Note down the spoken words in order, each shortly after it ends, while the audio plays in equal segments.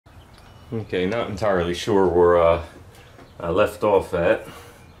Okay, not entirely sure where I left off at.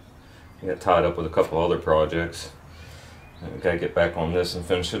 I got tied up with a couple other projects. I gotta get back on this and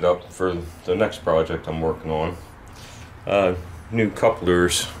finish it up for the next project I'm working on. New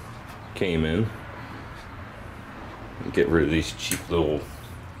couplers came in. Get rid of these cheap little,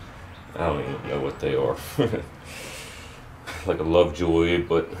 I don't even know what they are. Like a Lovejoy,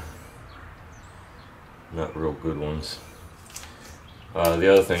 but not real good ones.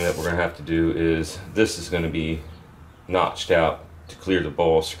 The other thing that we're going to have to do is, this is going to be notched out to clear the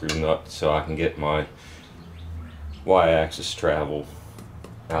ball screw nut so I can get my Y-axis travel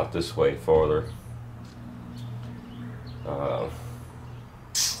out this way farther.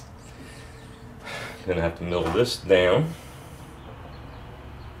 Gonna have to mill this down,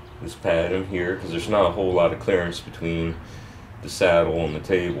 this pad in here, because there's not a whole lot of clearance between the saddle and the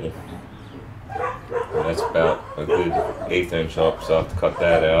table. And that's about a good 1/8 inch up, so I have to cut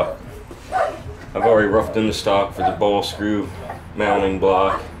that out. I've already roughed in the stock for the ball screw mounting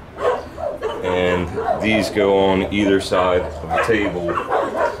block, and these go on either side of the table.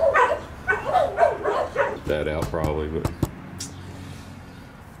 Put that out probably, but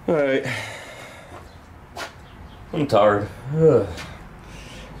alright. I'm tired. Ugh.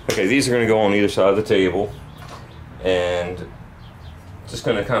 Okay, these are going to go on either side of the table, and just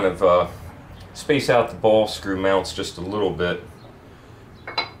going to kind of space out the ball screw mounts just a little bit.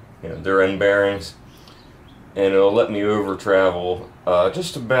 You know, they're end bearings, and it'll let me over travel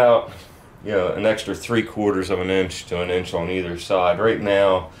just about, you know, an extra 3/4 of an inch to an inch on either side. Right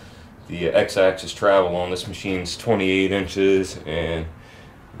now, the x-axis travel on this machine is 28 inches, and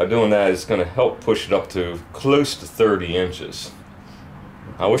by doing that, it's going to help push it up to close to 30 inches.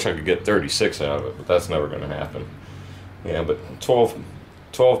 I wish I could get 36 out of it, but that's never going to happen. Yeah, but 12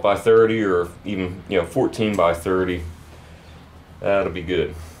 by 30, or even, you know, 14 by 30, that'll be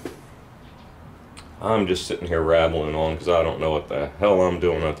good. I'm just sitting here rattling on because I don't know what the hell I'm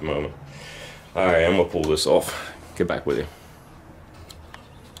doing at the moment. Alright, I'm going to pull this off. Get back with you.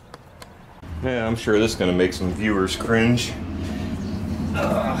 Yeah, I'm sure this is going to make some viewers cringe.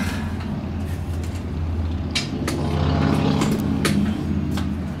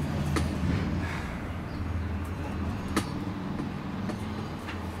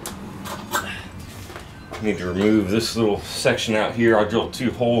 Need to remove this little section out here. I drilled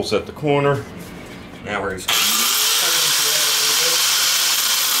 2 holes at the corner. Now we're just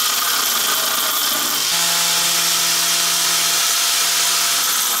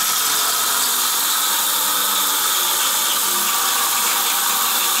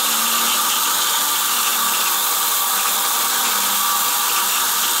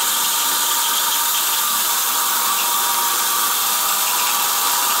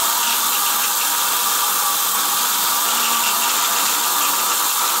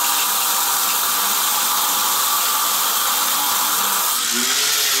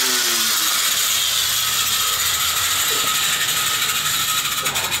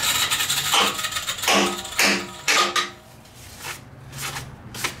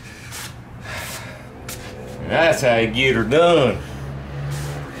that's how you get her done.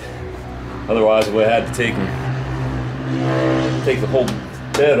 Otherwise, we had to take the whole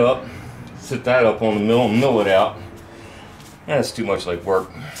bed up, sit that up on the mill, and mill it out. That's too much like work.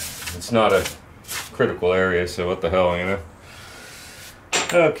 It's not a critical area, so what the hell, you know?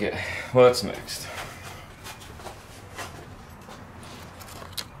 Okay, what's next?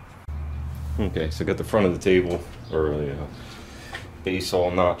 Okay, so I got the front of the table, or the base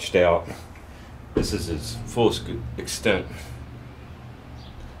all notched out. This is its fullest extent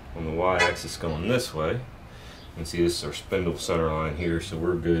on the y-axis going this way. You can see this is our spindle center line here, so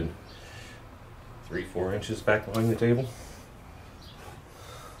we're good 3-4 inches back behind the table.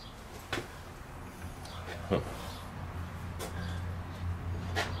 Huh.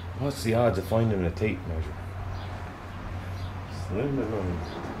 What's the odds of finding a tape measure? Slim to none.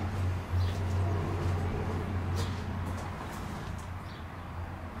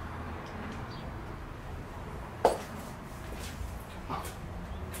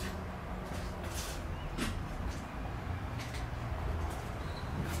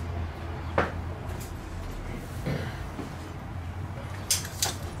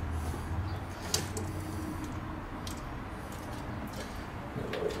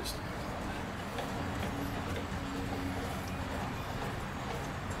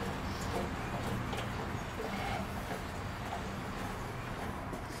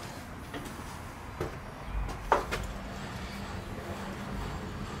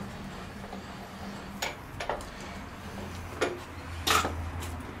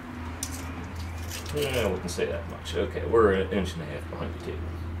 Yeah, I wouldn't say that much. Okay, we're 1.5 inches behind the table.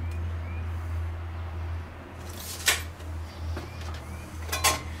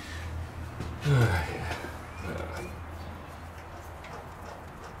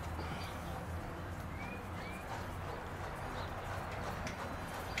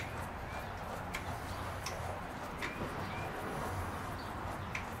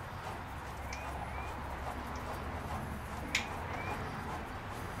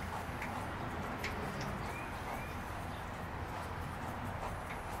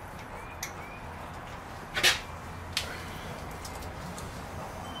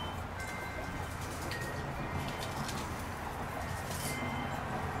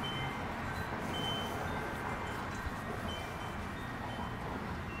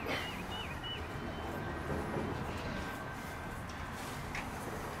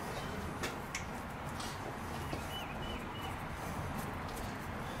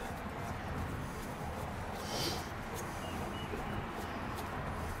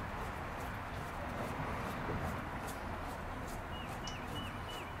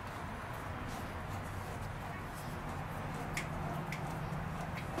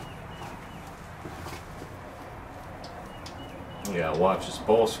 Yeah, watch, this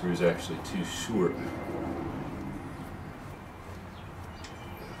ball screw is actually too short.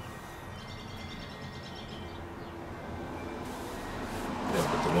 Yeah,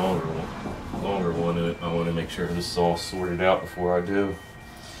 put the longer one in it. I want to make sure this is all sorted out before I do.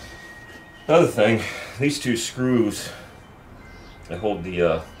 Another thing, these two screws that hold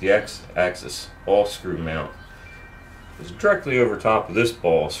the X-axis ball screw mount is directly over top of this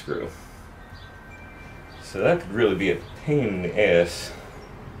ball screw. So that could really be a pain in the ass.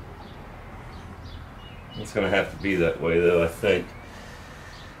 It's going to have to be that way though, I think.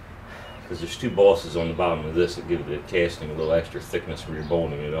 Because there's two bosses on the bottom of this that give the casting a little extra thickness where you're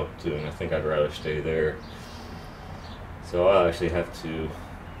bolting it up to, and I think I'd rather stay there. So I'll actually have to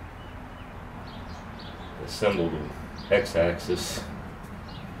assemble the X-axis,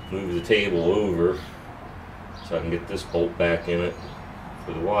 move the table over so I can get this bolt back in it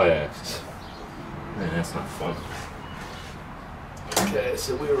for the Y-axis. Man, that's not fun. Okay,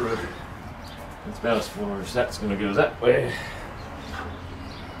 so that's about as far as that's going to go that way.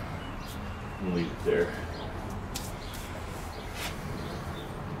 And leave it there.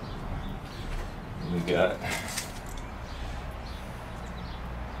 And we got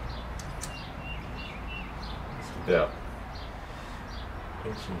about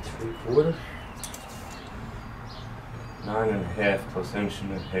 1 3/4, 9.5 plus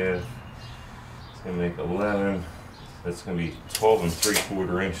 1.5. It's going to make 11. That's going to be 12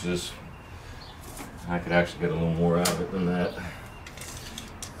 3/4 inches. I could actually get a little more out of it than that.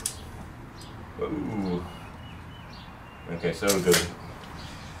 Ooh. Okay, so we'll go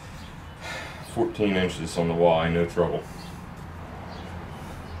 14 inches on the Y, no trouble.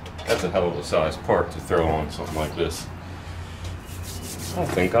 That's a hell of a size part to throw on something like this. I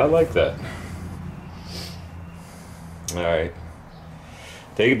think I like that. Alright.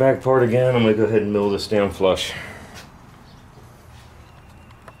 Take it back apart again. I'm going to go ahead and mill this down flush.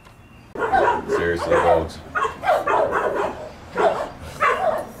 Seriously, dogs.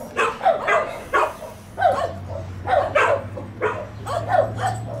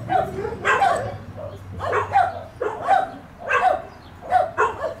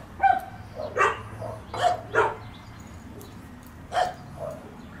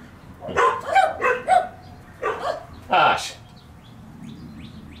 Gosh.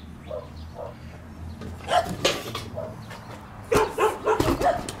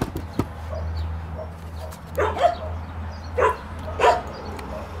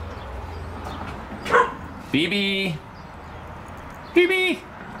 Phoebe! Phoebe!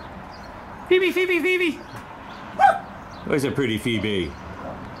 Phoebe, Phoebe, Phoebe! Where's a pretty Phoebe?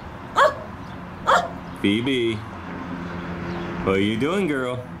 Phoebe! What are you doing,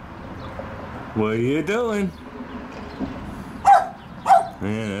 girl? What are you doing?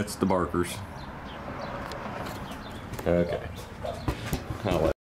 Yeah, that's the barkers. Okay. I'll let